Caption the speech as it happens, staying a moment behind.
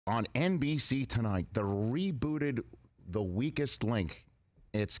on NBC tonight, the rebooted The Weakest Link.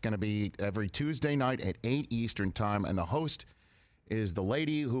 It's going to be every Tuesday night at 8 Eastern time, and the host is the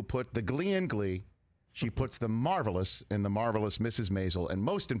lady who put the Glee in Glee. She puts the marvelous in the marvelous Mrs. Maisel, and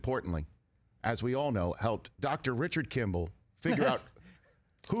most importantly, as we all know, helped Dr. Richard Kimball figure out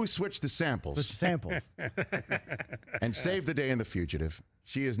who switched the samples. Which samples? And save the day in The Fugitive.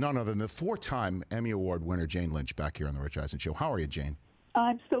 She is none other than the 4-time Emmy Award winner, Jane Lynch, back here on the Rich Eisen Show. How are you, Jane?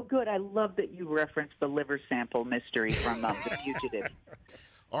 I'm so good. I love that you referenced the liver sample mystery from The Fugitive.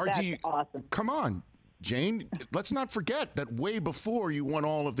 RD, That's awesome. Come on, Jane. Let's not forget that way before you won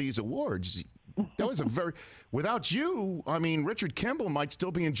all of these awards, that was a very... Without you, I mean, Richard Kimball might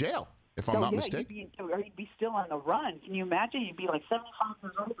still be in jail, if I'm not mistaken. He'd be still on the run. Can you imagine? He'd be like 75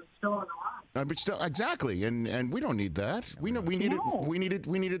 years old and still on the run. But still, exactly, and we don't need that. We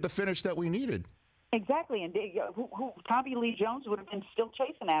needed the finish that we needed. Exactly, and who Tommy Lee Jones would have been still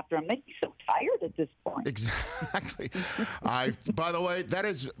chasing after him. They'd be so tired at this point. Exactly. By the way, that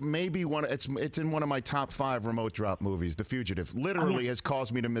is maybe one. It's in one of my top 5 remote drop movies. The Fugitive literally has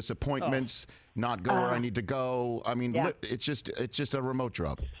caused me to miss appointments, not go where I need to go. I mean, it's just a remote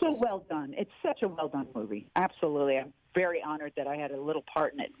drop. So well done. It's such a well done movie. Absolutely, I'm very honored that I had a little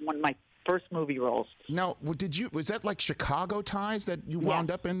part in it. One of my first movie roles. Now, was that like Chicago ties that you wound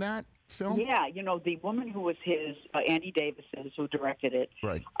up in that film? Yeah, the woman who was his, Andy Davis's, who directed it,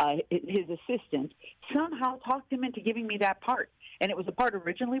 right. His assistant, somehow talked him into giving me that part. And it was a part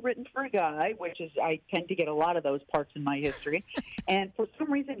originally written for a guy, which is, I tend to get a lot of those parts in my history. And for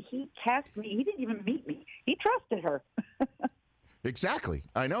some reason, he cast me. He didn't even meet me. He trusted her. Exactly.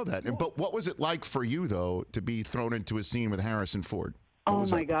 I know that. But what was it like for you, though, to be thrown into a scene with Harrison Ford? Oh,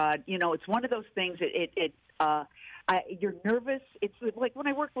 my God. It's one of those things, you're nervous. It's like when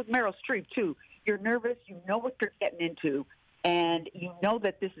I worked with Meryl Streep, too. You're nervous. You know what you're getting into. And you know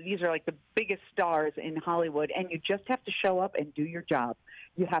that these are like the biggest stars in Hollywood. And you just have to show up and do your job.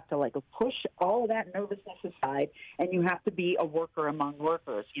 You have to push all of that nervousness aside. And you have to be a worker among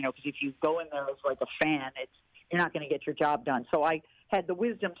workers. Because if you go in there as like a fan, you're not going to get your job done. So I had the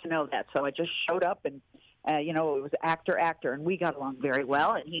wisdom to know that. So I just showed up and, it was actor, and we got along very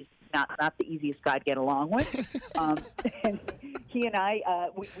well. And he's not the easiest guy to get along with. And he and I,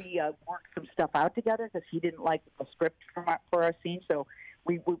 we worked some stuff out together because he didn't like the script for our scene. So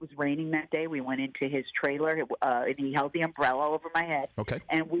it was raining that day. We went into his trailer, and he held the umbrella over my head. Okay.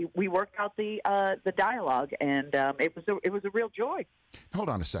 And we worked out the dialogue, and it was a real joy. Hold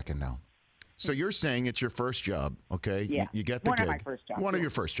on a second now. So you're saying it's your first job, okay? Yeah. You get the gig. One of my first jobs. One of your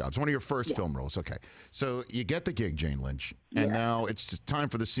first jobs. One of your first film roles, okay. So you get the gig, Jane Lynch, and now it's time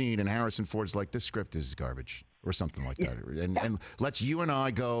for the scene, and Harrison Ford's like, this script is garbage, or something like that. And let's you and I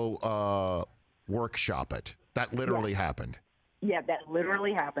go workshop it. That literally happened. Yeah, that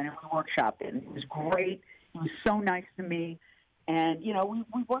literally happened, and we workshopped it. It was great. He was so nice to me. And,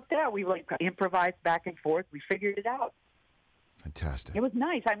 we worked it out. We improvised back and forth. We figured it out. Fantastic. It was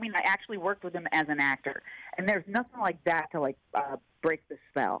nice. I mean, I actually worked with him as an actor, and there's nothing like that to break the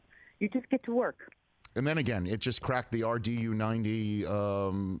spell. You just get to work. And then again, it just cracked the RDU 90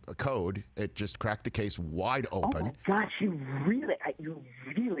 code. It just cracked the case wide open. Oh my gosh, you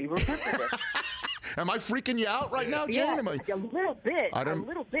really remember this. Am I freaking you out right now, Jane? Yeah, a little bit.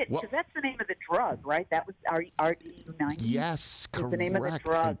 Because that's the name of the drug, right? That was RDU 90. Yes, correct. The name of the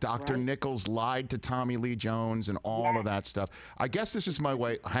drug, and Dr. right? Nichols lied to Tommy Lee Jones and all of that stuff. I guess this is my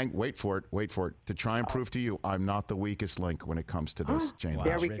way. Hank, wait for it, to try and prove to you I'm not the weakest link when it comes to this, Jane.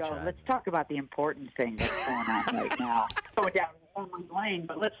 There we go. Let's talk about the important thing that's going on right now. Going down one lane,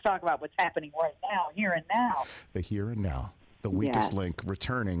 but let's talk about what's happening right now, here and now. The here and now. The weakest link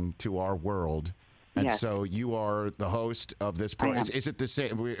returning to our world. And so you are the host of this program. Is it the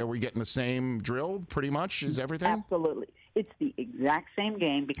same? Are we getting the same drill pretty much? Is everything? Absolutely. It's the exact same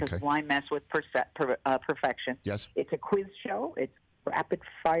game because why mess with perfection? Yes. It's a quiz show. It's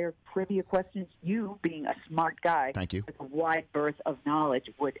rapid-fire trivia questions. You, being a smart guy Thank you. with a wide berth of knowledge,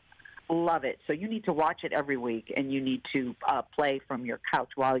 would love it. So you need to watch it every week, and you need to play from your couch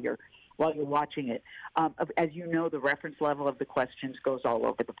while you're watching it. As you know, the reference level of the questions goes all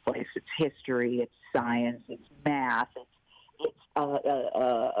over the place. It's history, it's science, it's math, it's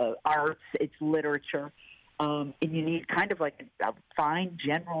arts, it's literature. And you need kind of like a fine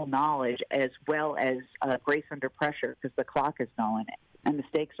general knowledge as well as grace under pressure because the clock is going and the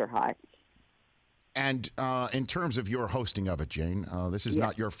stakes are high. And in terms of your hosting of it, Jane, this is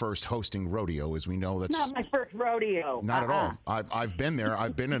not your first hosting rodeo, as we know. That's not my first rodeo. Not at all. I've been there.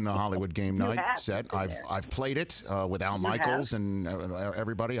 I've been in the Hollywood Game Night set. I've played it with Al Michaels and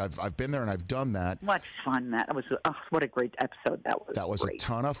everybody. I've been there and I've done that. Much fun that was. What a great episode that was. That was a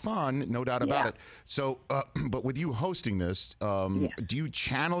ton of fun, no doubt about it. So, but with you hosting this, do you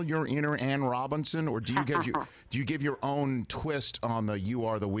channel your inner Ann Robinson, or do you give your own twist on the "You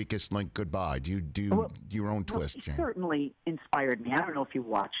Are the Weakest Link" goodbye? Do you do your own twist, Jane? It certainly inspired me. I don't know if you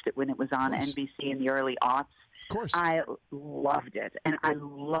watched it when it was on NBC in the early aughts. Of course. I loved it, and I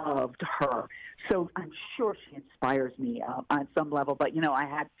loved her. So I'm sure she inspires me on some level. But, I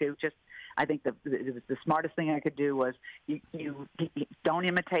had to just – I think the smartest thing I could do was you don't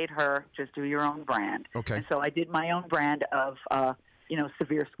imitate her, just do your own brand. Okay. And so I did my own brand of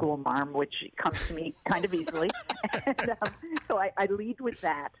severe school marm, which comes to me kind of easily. And, so I lead with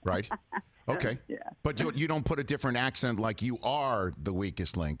that. Right. Okay. Yeah. But you don't put a different accent like "You are the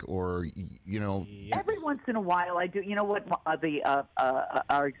weakest link," or Every once in a while I do. You know what?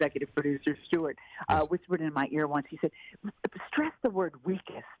 Our executive producer Stuart whispered in my ear once. He said, "Stress the word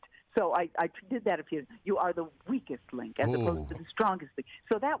weakest." So I did that. You are the weakest link as opposed to the strongest link.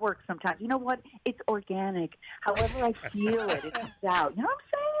 So that works sometimes. You know what? It's organic. However I feel it, it comes out. You know what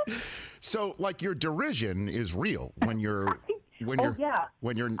I'm saying? So, like, your derision is real when you're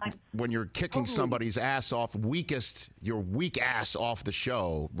when you're kicking somebody's ass off, your weak ass off the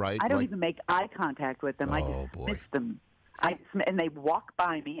show, right? I don't even make eye contact with them. I just miss them. And they walk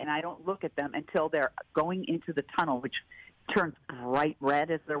by me, and I don't look at them until they're going into the tunnel, which turns bright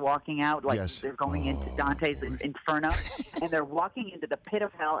red as they're walking out, like they're going into Dante's Inferno, and they're walking into the pit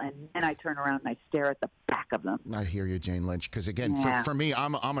of hell, and then I turn around and I stare at the back of them. I hear you, Jane Lynch, because again, for me,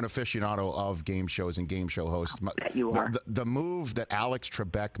 I'm an aficionado of game shows and game show hosts. I bet you are. The move that Alex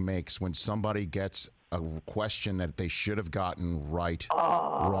Trebek makes when somebody gets a question that they should have gotten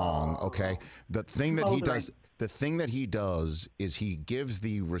wrong, okay? The thing that he does... The thing that he does is he gives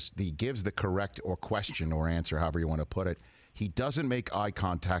the correct or question or answer, however you want to put it. He doesn't make eye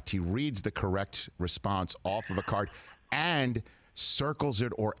contact. He reads the correct response off of a card and circles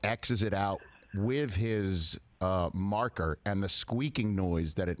it or X's it out with his marker, and the squeaking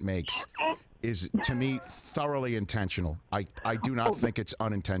noise that it makes is, to me, thoroughly intentional. I do not think it's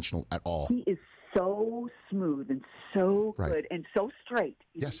unintentional at all. He is so smooth and so good and so straight.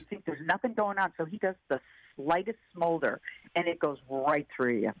 You think there's nothing going on, so he does the slightest smolder, and it goes right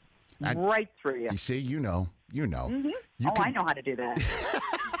through you. Right through you. You see, you know. Mm-hmm. I know how to do that.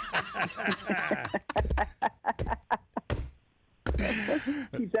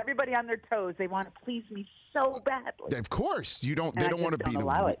 Keeps everybody on their toes. They want to please me so badly. Of course, they don't want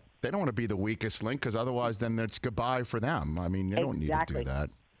to be the weakest link, because otherwise, then it's goodbye for them. I mean, you don't need to do that.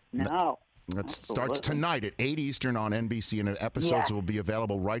 No. It starts tonight at 8 Eastern on NBC, and episodes will be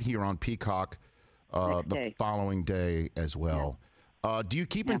available right here on Peacock the following day as well. Do you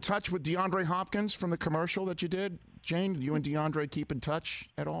keep in touch with DeAndre Hopkins from the commercial that you did, Jane? Do you and DeAndre keep in touch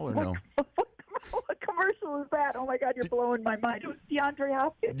at all, or no? What commercial is that? Oh, my God, you're blowing my mind. It was DeAndre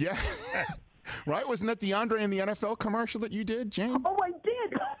Hopkins. Yeah. Right? Wasn't that DeAndre in the NFL commercial that you did, Jane? Oh, I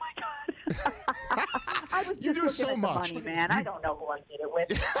did. Oh, my God. I was you do so much, money, man. I don't know who I did it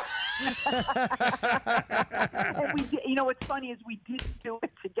with. And what's funny is we didn't do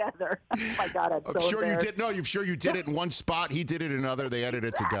it together. Oh my God, I'm so sure you did. No, you're sure you did it in one spot. He did it in another. They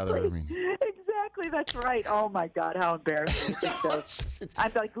edited it together. I mean, exactly. That's right. Oh my God, how embarrassing!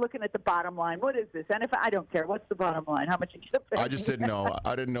 I'm like looking at the bottom line. What is this? And if I don't care, what's the bottom line? How much you get paid? I just didn't know.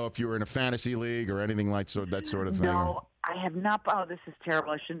 I didn't know if you were in a fantasy league or anything like that sort of thing. No. I have not. Oh, this is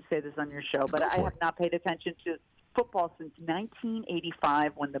terrible. I shouldn't say this on your show, but I have not paid attention to football since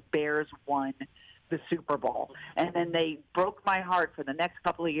 1985 when the Bears won the Super Bowl. And then they broke my heart for the next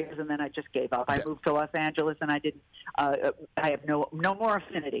couple of years, and then I just gave up. I moved to Los Angeles, and I didn't. I have no more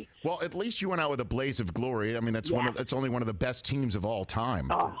affinity. Well, at least you went out with a blaze of glory. I mean, that's that's only one of the best teams of all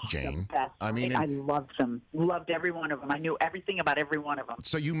time, Jane. The best. I mean, I loved them. Loved every one of them. I knew everything about every one of them.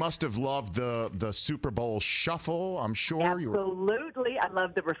 So you must have loved the Super Bowl shuffle, I'm sure. Absolutely. I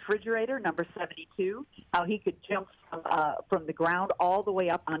loved the refrigerator, number 72, how he could jump from the ground all the way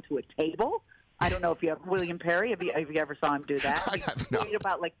up onto a table. I don't know if you have William Perry. Have you ever saw him do that? I have not. He weighed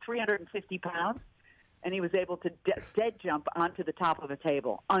about like 350 pounds, and he was able to dead jump onto the top of a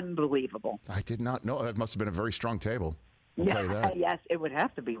table. Unbelievable. I did not know. That must have been a very strong table. I'll tell you that. Yes, it would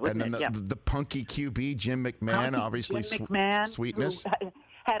have to be, wouldn't it? And then the punky QB, Jim McMahon, obviously Jim McMahon, sweetness. Who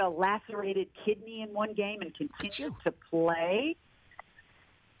had a lacerated kidney in one game and continued to play.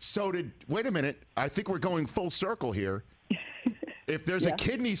 So wait a minute. I think we're going full circle here. If there's a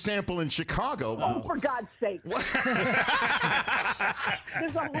kidney sample in Chicago... Oh, for God's sake. There's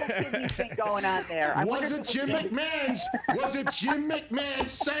a whole kidney thing going on there. Was it Jim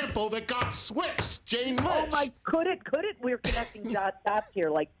McMahon's sample that got switched? Jane Lynch. Oh, my, could it? We're connecting dots here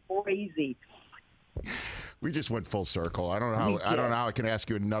like crazy. We just went full circle. I don't know how I can ask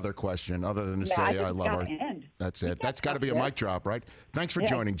you another question other than to say I love her. That's it. That's got to be a mic drop, right? Thanks for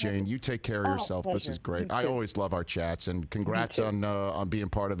joining, Jane. You take care of yourself. Pleasure. This is great. I always love our chats, and congrats on being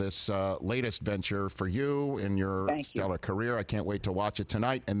part of this latest venture for you in your stellar career. I can't wait to watch it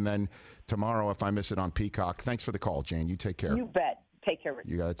tonight and then tomorrow if I miss it on Peacock. Thanks for the call, Jane. You take care. You bet. Take care, Rich.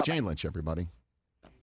 You got it. Jane Lynch, everybody.